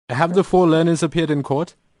Have the four learners appeared in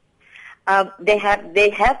court? They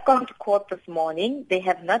have gone to court this morning. They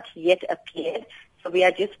have not yet appeared, so we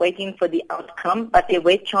are just waiting for the outcome. But they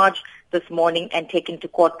were charged this morning and taken to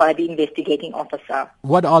court by the investigating officer.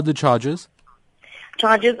 What are the charges?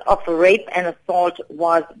 Charges of rape and assault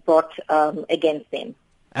was brought against them.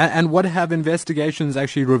 And what have investigations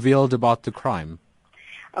actually revealed about the crime?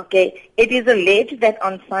 Okay, it is alleged that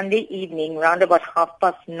on Sunday evening, around about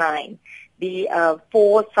 9:30, the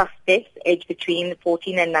four suspects, aged between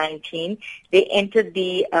 14 and 19, they entered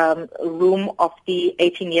the room of the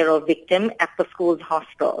 18-year-old victim at the school's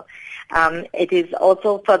hostel. It is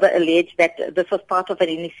also further alleged that this was part of an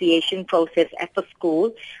initiation process at the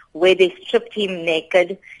school where they stripped him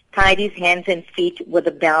naked, tied his hands and feet with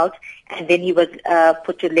a belt, and then he was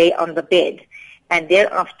put to lay on the bed. And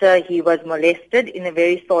thereafter, he was molested in a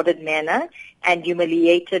very sordid manner and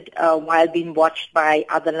humiliated while being watched by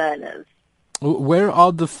other learners. Where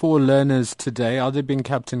are the four learners today? Are they being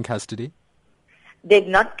kept in custody? They've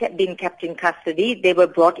not been kept in custody. They were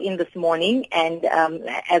brought in this morning, and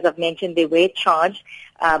as I've mentioned, they were charged,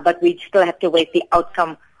 but we still have to wait the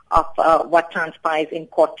outcome of what transpires in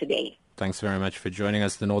court today. Thanks very much for joining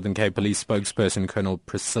us. The Northern Cape Police spokesperson, Colonel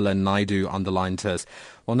Priscilla Naidoo, on the line to us.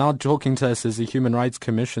 Well, now talking to us is the Human Rights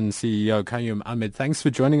Commission CEO, Kayum Ahmed. Thanks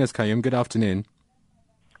for joining us, Kayum. Good afternoon.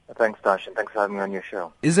 Thanks, Dash, and thanks for having me on your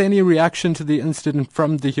show. Is there any reaction to the incident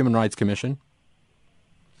from the Human Rights Commission?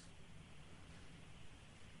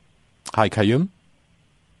 Hi, Kayum.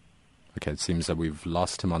 Okay, it seems that we've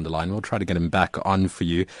lost him on the line. We'll try to get him back on for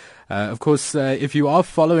you. Of course, if you are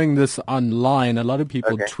following this online, a lot of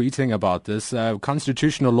people tweeting about this.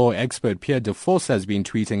 Constitutional law expert Pierre de Vos has been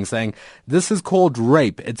tweeting saying, this is called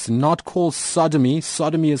rape. It's not called sodomy.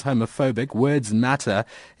 Sodomy is homophobic. Words matter.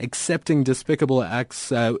 Accepting despicable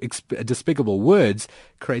acts, despicable words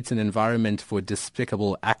creates an environment for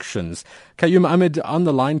despicable actions. Kayum Ahmed on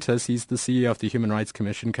the line to us. He's the CEO of the Human Rights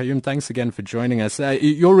Commission. Kayum, thanks again for joining us.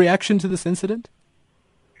 Your reaction to this incident?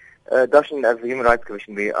 Darshan, as the Human Rights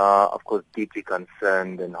Commission, we are, of course, deeply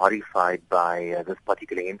concerned and horrified by this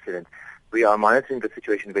particular incident. We are monitoring the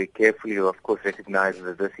situation very carefully. We, of course, recognize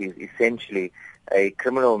that this is essentially a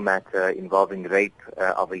criminal matter involving rape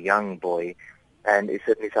of a young boy, and is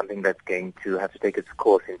certainly something that's going to have to take its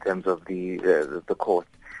course in terms of the court.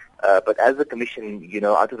 But as the Commission,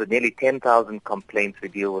 out of the nearly 10,000 complaints we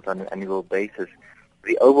deal with on an annual basis,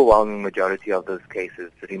 the overwhelming majority of those cases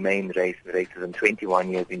remain racism 21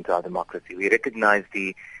 years into our democracy. We recognize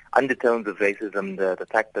the undertones of racism, the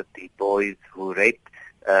fact that the boys who raped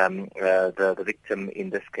the victim in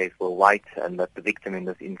this case were white, and that the victim in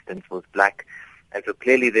this instance was black. And so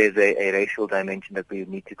clearly there's a racial dimension that we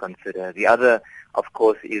need to consider. The other, of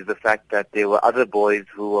course, is the fact that there were other boys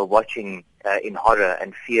who were watching in horror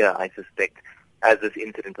and fear, I suspect, as this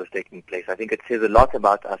incident was taking place. I think it says a lot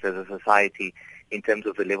about us as a society in terms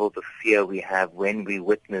of the levels of fear we have when we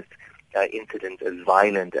witness incidents as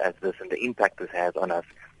violent as this, and the impact this has on us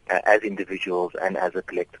as individuals and as a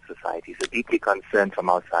collective society. So deeply concerned from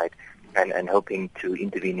our side, and hoping to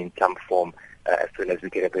intervene in some form as soon as we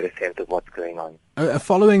get a better sense of what's going on.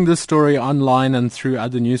 Following this story online and through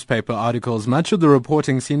other newspaper articles, much of the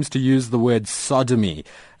reporting seems to use the word sodomy.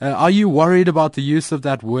 Are you worried about the use of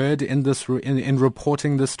that word in in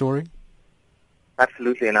reporting this story?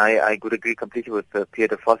 Absolutely, and I would agree completely with Pierre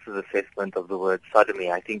de Vos's assessment of the word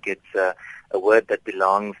sodomy. I think it's a word that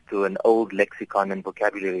belongs to an old lexicon and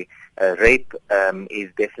vocabulary. Rape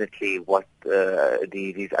is definitely what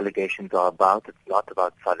these allegations are about. It's not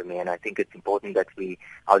about sodomy, and I think it's important that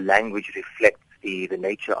our language reflects the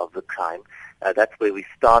nature of the crime. That's where we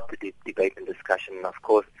start the debate and discussion. And of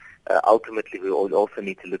course, ultimately, we also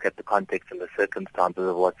need to look at the context and the circumstances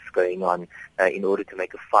of what's going on in order to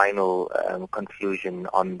make a final conclusion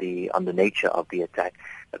on the nature of the attack.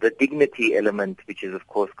 The dignity element, which is of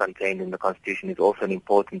course contained in the Constitution, is also an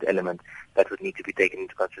important element that would need to be taken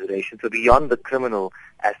into consideration. So beyond the criminal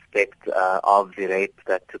aspect of the rape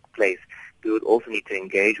that took place, we would also need to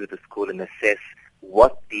engage with the school and assess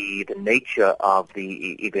what the nature of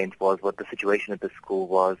the event was, what the situation at the school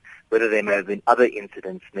was, whether there may have been other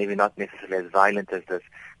incidents, maybe not necessarily as violent as this,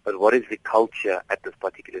 but what is the culture at this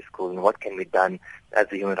particular school, and what can be done as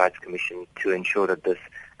the Human Rights Commission to ensure that this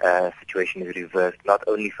situation is reversed, not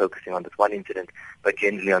only focusing on this one incident, but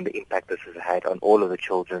generally on the impact this has had on all of the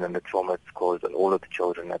children and the trauma it's caused on all of the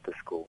children at the school.